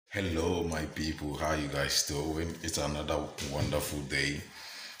Hello, my people. How you guys doing? It's another wonderful day.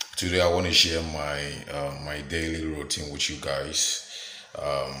 Today, I want to share my daily routine with you guys.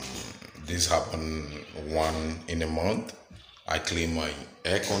 Um, this happen one in a month. I clean my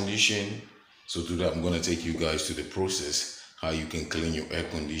air condition. So today, I'm gonna take you guys to the process how you can clean your air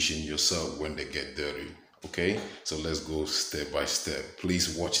condition yourself when they get dirty. Okay, so let's go step by step.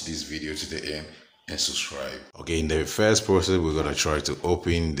 Please watch this video to the end and subscribe. Okay, in the first process, we're gonna try to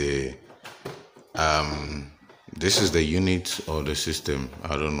open the this is the unit or the system,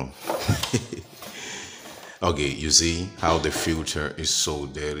 I don't know. Okay, you see how the filter is so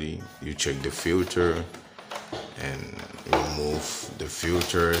dirty. You check the filter and remove the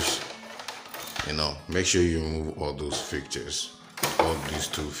filters. Make sure you remove all those filters, all these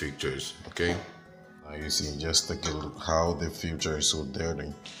two filters. Okay, now you see, just take a look how the filter is so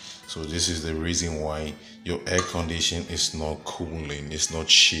dirty. So this is the reason why your air condition is not cooling, it's not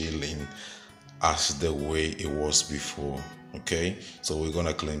chilling as the way it was before. Okay, so we're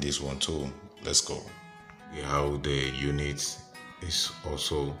gonna clean this one too. Let's go. How the unit is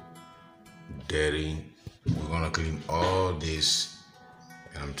also dirty. We're gonna clean all this,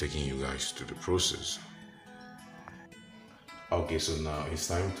 and I'm taking you guys to the process. Okay, so now it's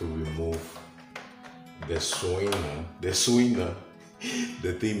time to remove the swinger.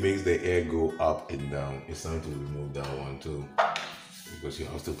 The thing makes the air go up and down. It's time to remove that one too, because you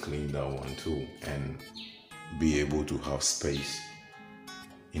have to clean that one too and be able to have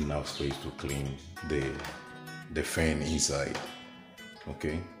enough space to clean the fan inside.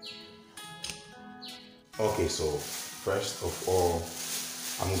 Okay, so first of all,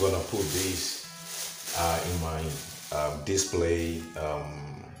 I'm gonna put this in my display,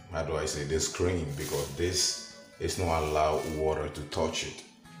 how do I say, this screen, because this is not allow water to touch it.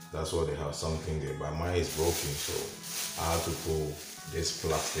 That's why they have something there, but mine is broken, so I have to pull this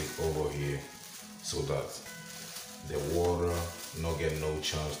plastic over here so that the water not get no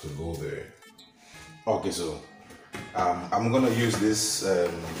chance to go there. Okay, so I'm gonna use this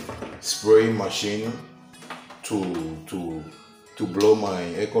spray machine to blow my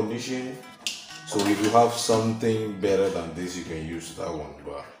air conditioning. So if you have something better than this, you can use that one,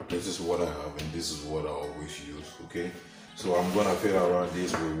 but this is what I have and this is what I always use. Okay, so I'm gonna fill around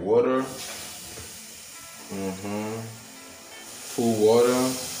this with water. Full water.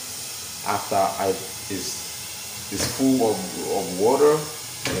 After it's full of water,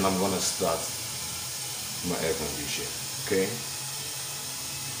 then I'm gonna start my air conditioner. Okay.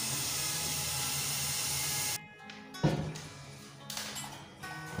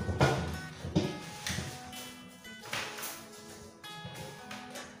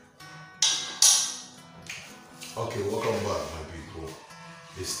 Okay, welcome back, my people.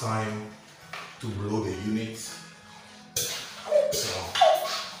 It's time to blow the unit. So,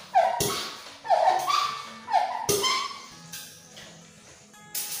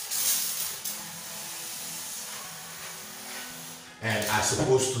 and I'm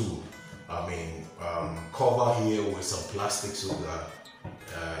supposed to, cover here with some plastic so that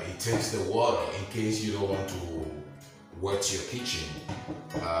it takes the water in case you don't want to wet your kitchen.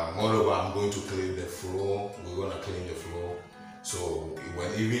 Moreover, I'm going to clean the floor. We're gonna clean the floor, so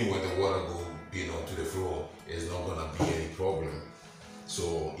even when the water goes, to the floor, it's not gonna be any problem.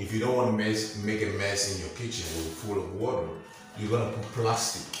 So if you don't want to make a mess in your kitchen with full of water, you're gonna put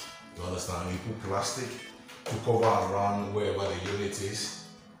plastic. You understand? You put plastic to cover around wherever the unit is.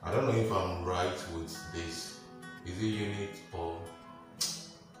 I don't know if I'm right with this. Is it unit or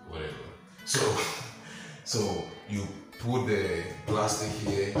whatever? So you put the plastic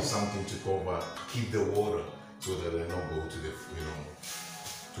here, something to cover, keep the water so that they don't go to the,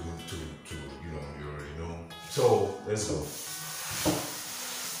 you already know. So let's go.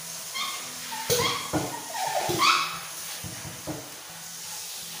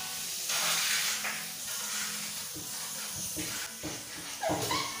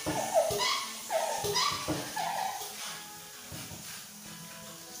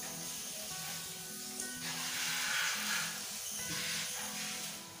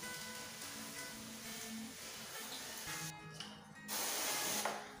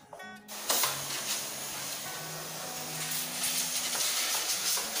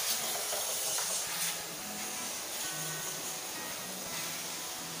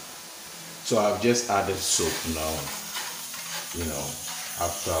 So I've just added soap now,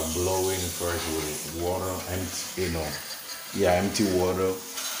 after blowing first with water, empty water,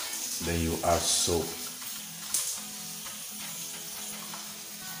 then you add soap.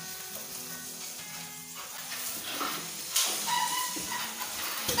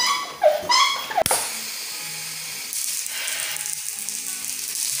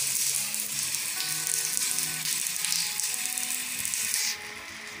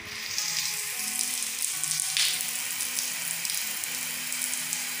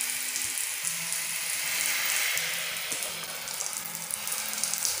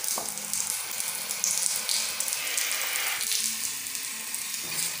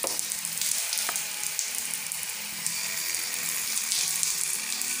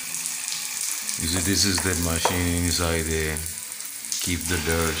 This is the machine inside there. Keep the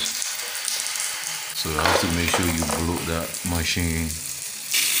dirt. So you have to make sure you blow that machine,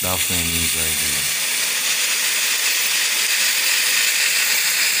 that fan inside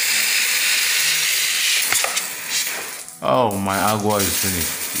there. Oh, my agua is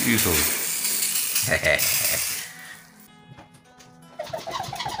finished. Usually.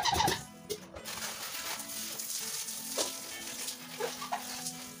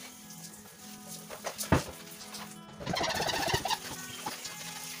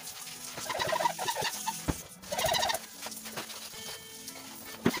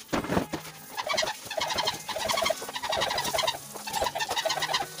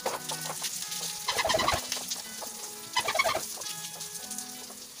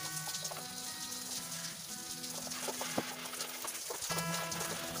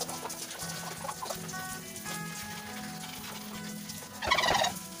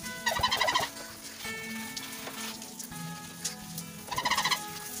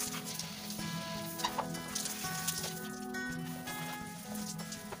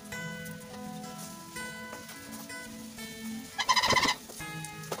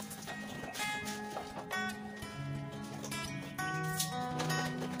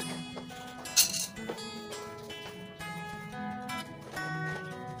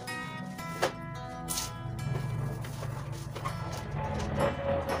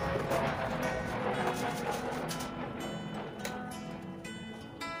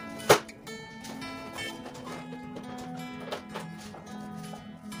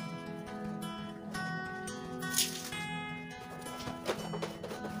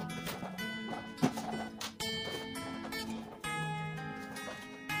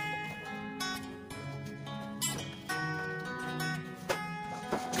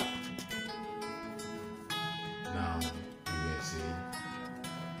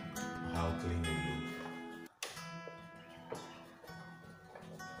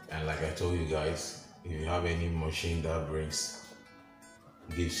 And like I told you guys, if you have any machine that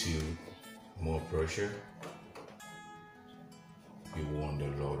gives you more pressure, you won the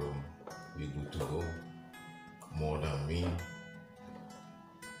lotto, you're good to go. More than me.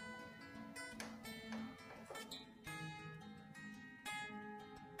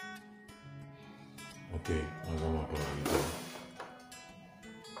 Okay, I'm gonna put it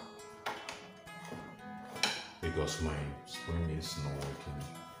because my spring is not working.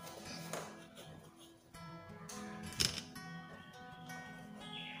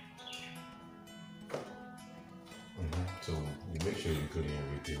 So you make sure you clean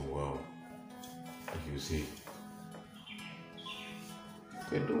everything well. If you see, you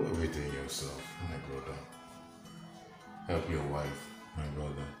can do everything yourself, my brother. Help your wife, my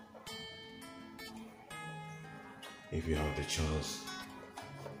brother. If you have the chance.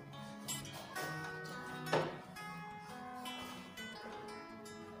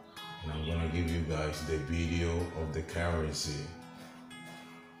 And I'm gonna give you guys the video of the currency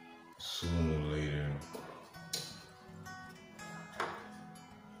sooner or later.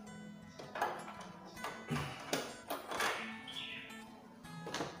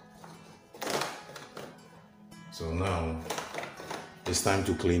 So now it's time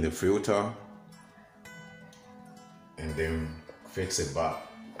to clean the filter and then fix it back.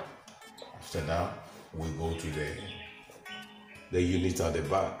 After that, we go to the unit at the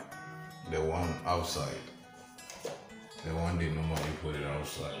back, the one outside, the one they normally put it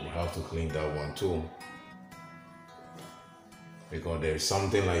outside. We have to clean that one too, because there's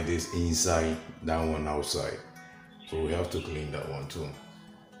something like this inside that one outside. So we have to clean that one too,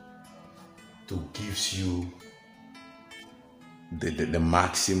 to gives you the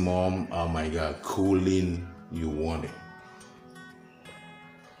maximum, oh my God, cooling you want it.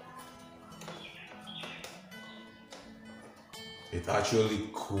 It actually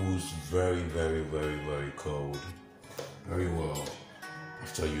cools very, very, very, very cold, very well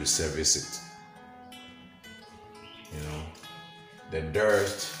after you service it. You know, the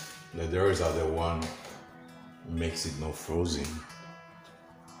dirt are the one makes it not frozen.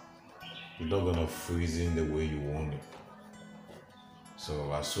 It's not gonna freeze in the way you want it.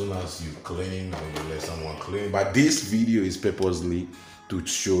 So as soon as you clean, or you let someone clean, but this video is purposely to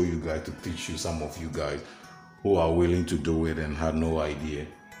show you guys, to teach you, some of you guys who are willing to do it and have no idea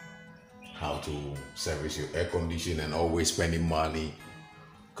how to service your air conditioning and always spending money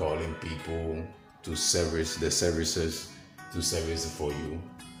calling people to service the services, to service it for you.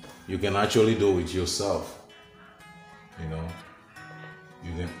 You can actually do it yourself. You know,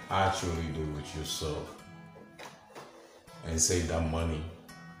 you can actually do it yourself and save that money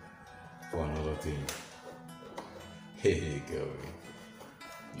for another thing. Hey, Kelvin.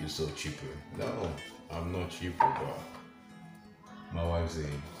 You're so cheaper. No, I'm not cheaper, but my wife say,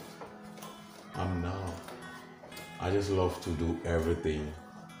 I'm not. I just love to do everything.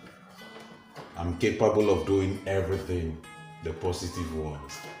 I'm capable of doing everything. The positive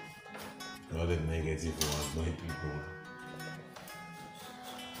ones, not the negative ones, my people.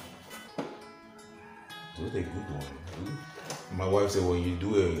 Those are the good ones. My wife said, when you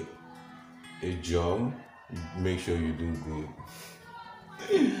do a job, make sure you do good.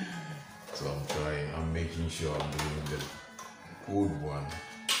 So I'm trying. I'm making sure I'm doing the good one.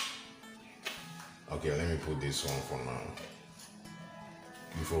 Okay, let me put this one for now.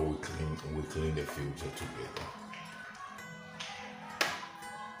 Before we clean the filter together.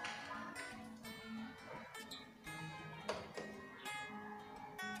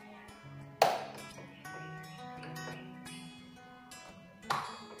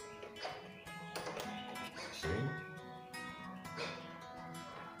 See?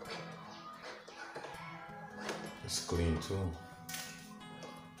 It's clean too.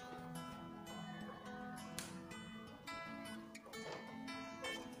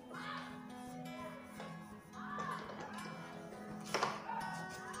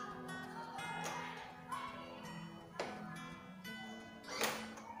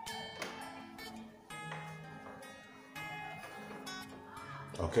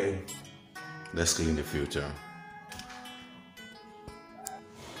 Okay, let's clean the filter.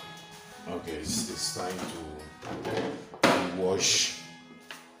 Okay, it's time to wash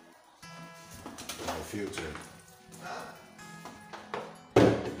my filter.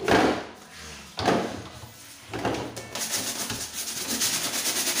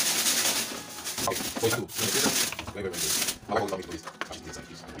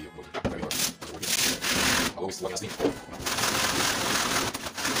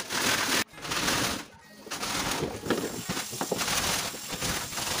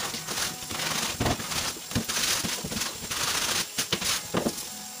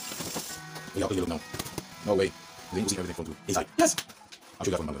 Yeah, look now. No way. Then you see everything from the inside. Yes! I'll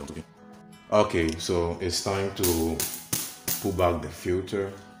show you that from now. Okay, so it's time to pull back the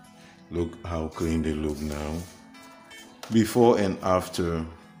filter. Look how clean they look now. Before and after,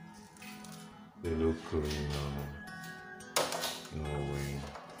 they look clean now. No way.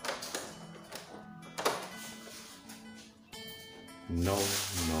 No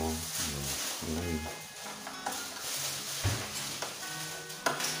way.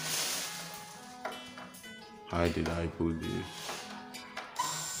 How did I put this?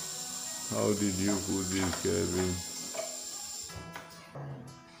 How did you put this, Kelvin?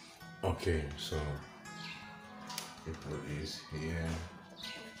 Okay, so you put this here.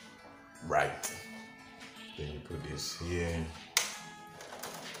 Right. Then you put this here.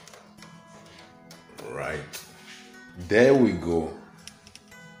 Right. There we go.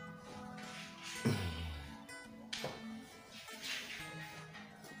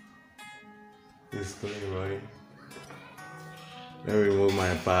 It's clean, right? Let me remove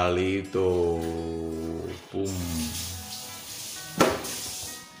my palito. Boom.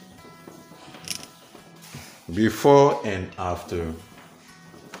 Before and after.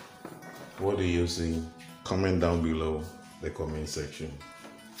 What do you see? Comment down below the comment section.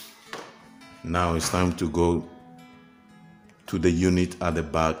 Now it's time to go to the unit at the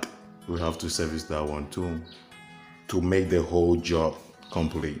back. We have to service that one too to make the whole job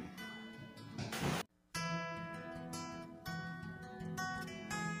complete.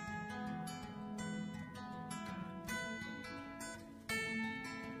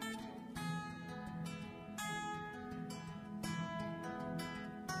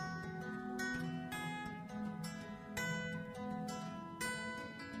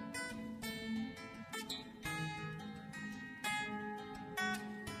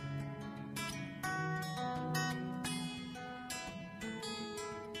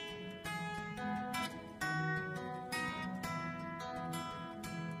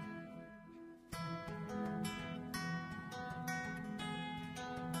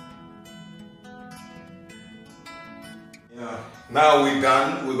 Now we're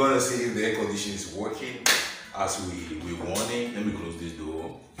done. We're gonna see if the air conditioner is working as we want it. Let me close this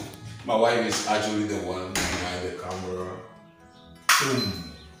door. My wife is actually the one behind the camera.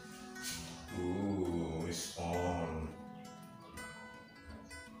 Boom. Ooh, it's on.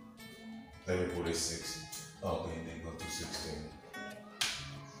 Let me put it 6. Okay, they go to 16.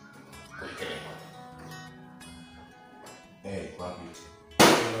 Okay. Hey, papi.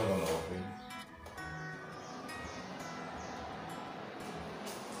 You're not gonna open.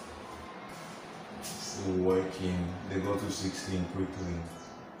 Still working. They go to 16 quickly.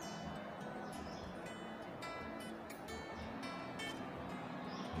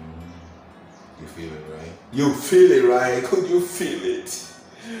 feel it, right? You feel it, right? Could you feel it?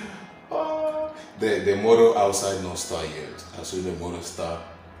 Oh, the motor outside not start yet. As soon as the motor start,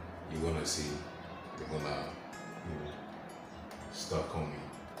 you're gonna see they're gonna start coming.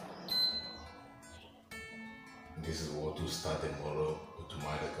 This is what to start the motor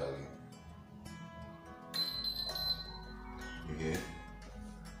automatically. You get?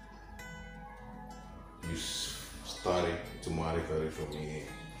 You start it automatically from here.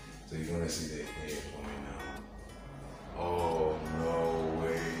 So you're gonna see the air coming out. Oh no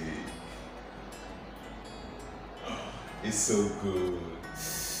way. It's so good.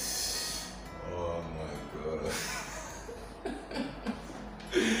 Oh my God.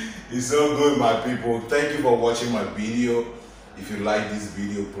 It's so good, my people. Thank you for watching my video. If you like this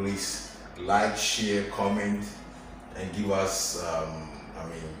video, please like, share, comment, and give us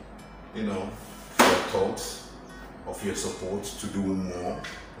your thoughts of your support to do more.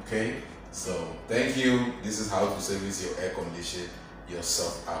 Okay, so thank you. This is how to service your air condition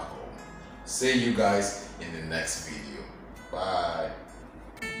yourself at home. See you guys in the next video. Bye.